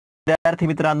विद्यार्थी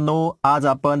मित्रांनो, आज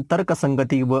आपण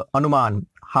तर्कसंगती व अनुमान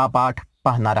हा पाठ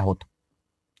पाहणार आहोत।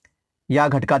 या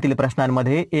घटकातील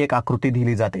प्रश्नांमध्ये एक आकृती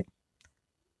दिली जाते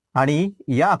आणि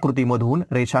या आकृतीमधून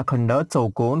रेषाखंड,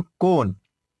 चौकोन, कोन,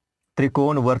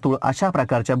 त्रिकोण, वर्तुळ अशा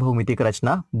प्रकारच्या भौमितिक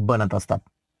रचना बनत असतात।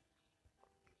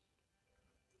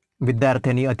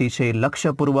 विद्यार्थ्यांनी अतिशय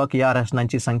लक्षपूर्वक या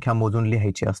रचनांची संख्या मोजून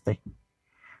लिहायची असते।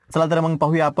 चला तर मग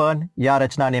पाहूया आपण या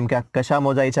रचना नेमक्या कशा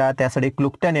मोजायच्या, त्यासाठी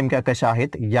क्लुप्त्या नेमक्या कशा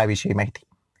आहेत याविषयी माहिती।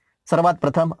 सर्वात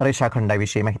प्रथम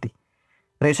रेषाखंडाविषयी माहिती।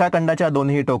 रेषाखंडाच्या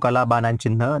दोन्ही टोकाला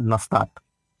बाणांचिन्ह नसतात।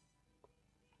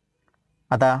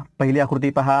 आता पहिली आकृती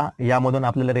पहा, यामधून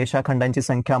आपल्याला रेषाखंडांची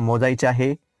संख्या मोजायची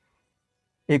आहे।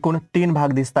 एकूण 3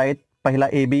 भाग दिसत आहेत। पहिला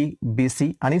AB,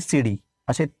 BC आणि CD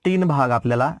असे 3 भाग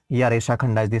आपल्याला या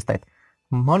रेषाखंडात दिसत आहेत।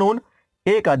 म्हणून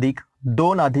 1 अधिक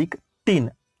 2 अधिक 3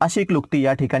 अशी क्लुप्ती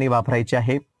या ठिकाणी वापरायची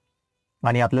आहे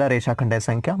आणि आपल्याला रेषाखंडाची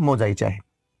संख्या मोजायची आहे।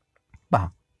 पहा,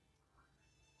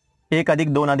 1 अधिक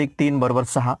 2 अधिक 3 बरोबर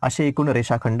 6 असे एकूण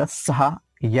रेषाखंड 6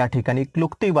 या ठिकाणी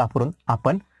क्लुप्ती वापरून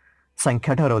आपण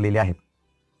संख्या ठरवलेली आहे।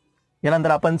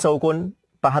 यानंतर आपण चौकोन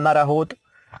पाहणार आहोत।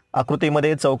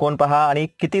 आकृतीमध्ये चौकोन पहा आणि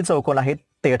किती चौकोन आहेत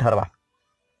ते ठरवा।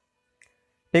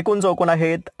 एकूण चौकोन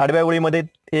आहेत आडव्या ओळीमध्ये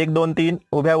 1 2 3,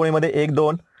 उभ्या ओळीमध्ये 1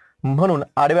 2, म्हणून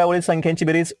आडव्या ओळीत संख्यांची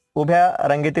बेरीज, उभ्या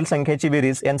रांगेतील संख्येची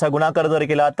बेरीज यांचा गुणाकार जर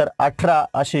केला तर 18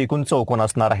 असे एकूण चौकोन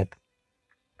असणार आहेत।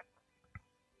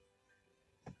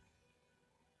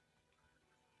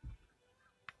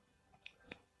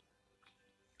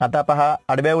 आता पहा,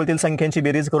 आडव्या ओळीतील संख्यांची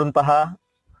बेरीज करून पहा,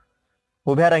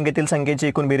 उभ्या रांगेतील संख्येची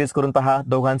एकूण बेरीज करून पहा,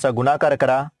 दोघांचा गुणाकार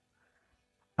करा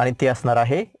आणि ती असणार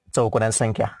आहे चौकोनाची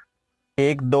संख्या।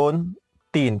 1 2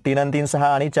 3, 3 आणि 3 6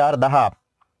 आणि 4 10।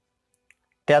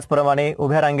 त्याचप्रमाणे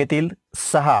उभ्या रांगेतील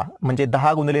 6 म्हणजे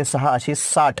 10 गुणिले 6 अशी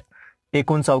 60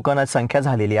 एकूण चौकोनाची संख्या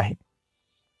झालेली आहे।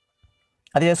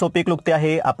 अतिशय सोपी क्लुप्ती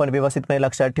आहे, आपण व्यवस्थितपणे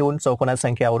लक्षात ठेवून चौकोनाची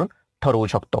संख्यावरून ठरवू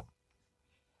शकतो।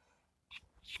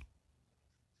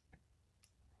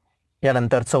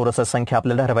 यानंतर चौरस संख्या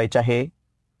आपल्याला ठरवायची आहे।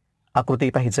 आकृती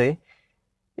पाहिजे,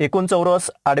 एकूण चौरस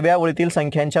आडव्या ओळीतील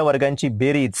संख्यांच्या वर्गांची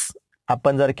बेरीज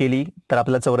आपण जर केली तर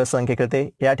आपल्याला चौरस संख्या कळते।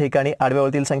 या ठिकाणी आडव्या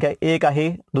ओळीतील संख्या 1 आहे,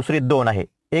 दुसरी 2 आहे।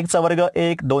 1 चा वर्ग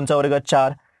 1, 2 चा वर्ग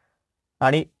 4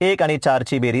 आणि 1 आणि 4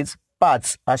 ची बेरीज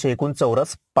 5 असे एकूण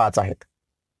चौरस 5 आहेत।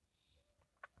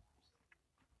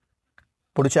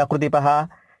 पुढची आकृती पहा,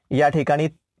 या ठिकाणी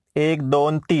 1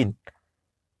 2 3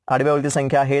 आडव्या ओळीतील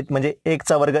संख्या आहेत, म्हणजे 1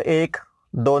 चा वर्ग 1,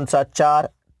 2 चा 4,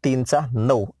 3 चा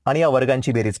 9 आणि या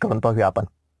वर्गांची बेरीज करून पाहूया आपण।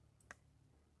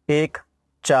 1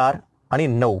 4 आणि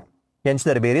 9 यांची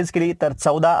जर बेरीज केली तर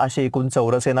 14 असे एकूण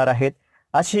चौरस येणार आहेत।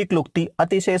 अशी ही क्लुप्ती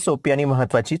अतिशय सोपी आणि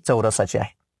महत्वाची चौरसाची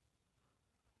आहे।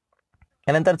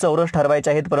 यानंतर चौरस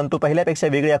ठरवायचे आहेत, परंतु पहिल्यापेक्षा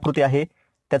वेगळी आकृती आहे,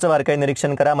 त्याचं बारकाईने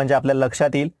निरीक्षण करा म्हणजे आपल्याला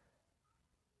लक्षात येईल।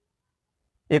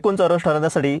 एकूण चौरस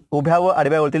ठरवण्यासाठी उभ्या व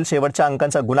आडव्या ओळीतील शेवटच्या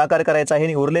अंकांचा गुणाकार करायचा आहे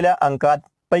आणि उरलेल्या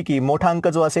अंकांपैकी मोठा अंक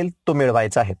जो असेल तो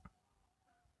मिळवायचा आहे।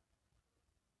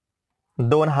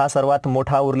 2 हा सर्वात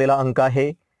मोठा उरलेला अंक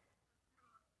आहे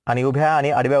आणि उभ्या आणि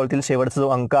आडव्या ओळीतील शेवटचा जो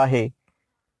अंक आहे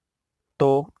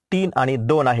तो 3 आणि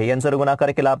 2 आहे। यांचा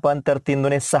गुणाकार केला आपण तर 3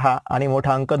 दुणे 6 आणि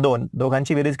मोठा अंक 2,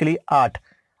 दोघांची बेरीज केली 8।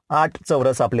 8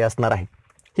 चौरस आपले असणार आहे।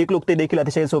 ही क्लुप्ती देखील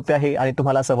अतिशय सोपी आहे आणि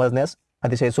तुम्हाला समजण्यास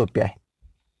अतिशय सोपी आहे।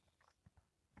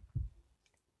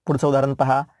 पुढचं उदाहरण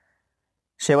पहा,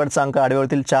 शेवटचा अंक आडव्या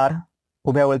ओळीतील 4,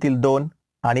 उभ्या ओळीतील 2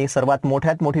 आणि सर्वात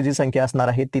मोठ्यात मोठी जी संख्या असणार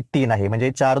आहे ती 3 आहे,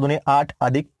 म्हणजे 4 दुणे 8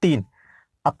 अधिक 3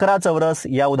 11 चौरस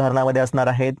या उदाहरणामध्ये असणार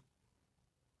आहेत।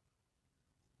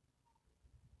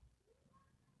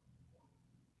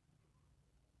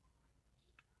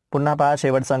 पुन्हा पहा,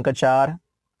 शेवटचा अंक 4,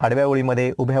 आडव्या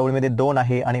ओळीमध्ये उभ्या ओळीमध्ये 2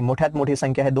 आहे आणि मोठ्यात मोठी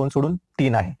संख्या आहे 2 सोडून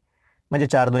 3 आहे, म्हणजे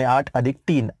 4 दुणे 8 अधिक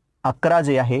 3 11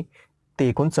 जे आहे ते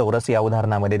एकूण चौरस या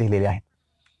उदाहरणामध्ये दिलेले आहे।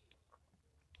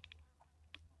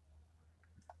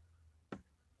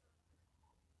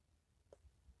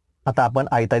 आता आपण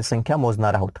आयताची संख्या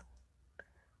मोजणार आहोत।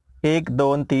 1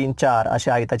 2 3 4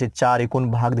 असे आयताचे 4 एकूण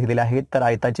भाग दिलेले आहेत, तर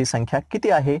आयताची संख्या किती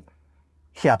आहे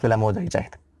हे आपल्याला मोजायचे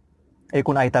आहेत।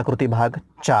 एकूण आयताकृती भाग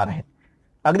 4 आहेत।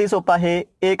 अगदी सोपं आहे,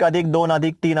 1 अधिक 2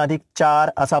 अधिक 3 अधिक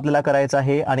 4 असं आपल्याला करायचं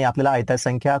आहे आणि आपल्याला आयताची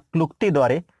संख्या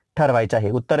क्लुप्तीद्वारे ठरवायची आहे।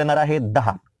 उत्तर येणार आहे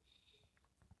 10।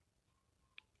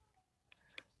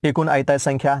 एकूण आयताची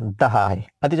संख्या 10 आहे।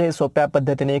 अतिशय सोप्या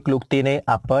पद्धतीने क्लुप्तीने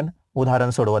आपण उदाहरण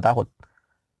सोडवत आहोत।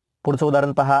 पुढचं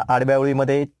उदाहरण पहा, आडव्या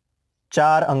ओळीमध्ये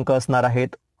 4 अंक असणार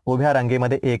आहेत, उभ्या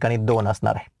रांगेमध्ये 1 आणि 2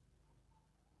 असणार आहे।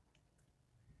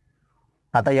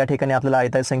 आता या ठिकाणी आपल्याला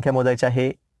आयताची संख्या मोजायची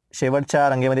आहे। शेवटच्या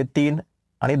रांगेमध्ये 3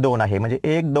 आणि 2 आहे, म्हणजे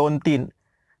 1 2 3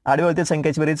 आडव्या ओळीतील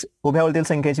संख्येची बेरीज, उभ्या ओळीतील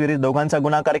संख्येची बेरीज, दोघांचा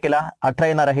गुणाकार केला 18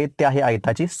 येणार आहे, ते आहे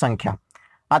आयताची संख्या।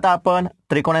 आता आपण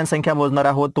त्रिकोणांची संख्या मोजणार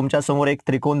आहोत. तुमच्या समोर एक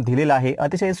त्रिकोण दिलेला आहे.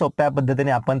 अतिशय सोप्या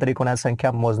पद्धतीने आपण त्रिकोणाची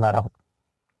संख्या मोजणार आहोत.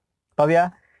 पाहूया.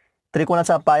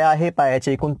 त्रिकोणाचा पाया आहे.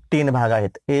 पायाचे एकूण 3 भाग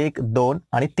आहेत, 1, 2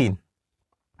 आणि 3.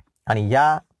 आणि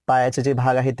या पायाचे जे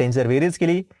भाग आहेत त्यांची जर बेरीज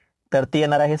केली तर ती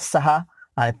येणार आहे 6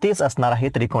 आणि तेच असणार आहे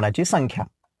त्रिकोणाची संख्या.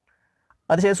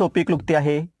 अतिशय सोपी क्लुप्ती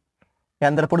आहे.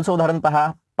 यानंतर पुढचं उदाहरण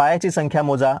पहा. पायाची संख्या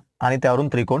मोजा आणि त्यावरून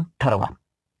त्रिकोण ठरवा.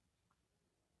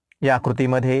 या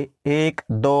आकृतीमध्ये 1,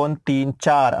 2, 3,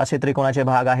 4 असे त्रिकोणाचे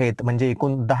भाग आहेत, म्हणजे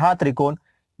एकूण 10 त्रिकोण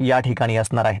या ठिकाणी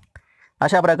असणार आहेत.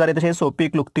 अशा प्रकारे तसे सोपी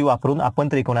क्लुप्ती वापरून आपण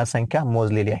त्रिकोणाची संख्या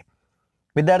मोजलेली आहे.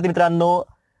 विद्यार्थी मित्रांनो,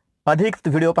 अधिक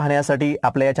व्हिडिओ पाहण्यासाठी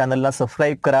आपल्या या चॅनलला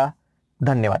सबस्क्राईब करा.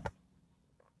 धन्यवाद.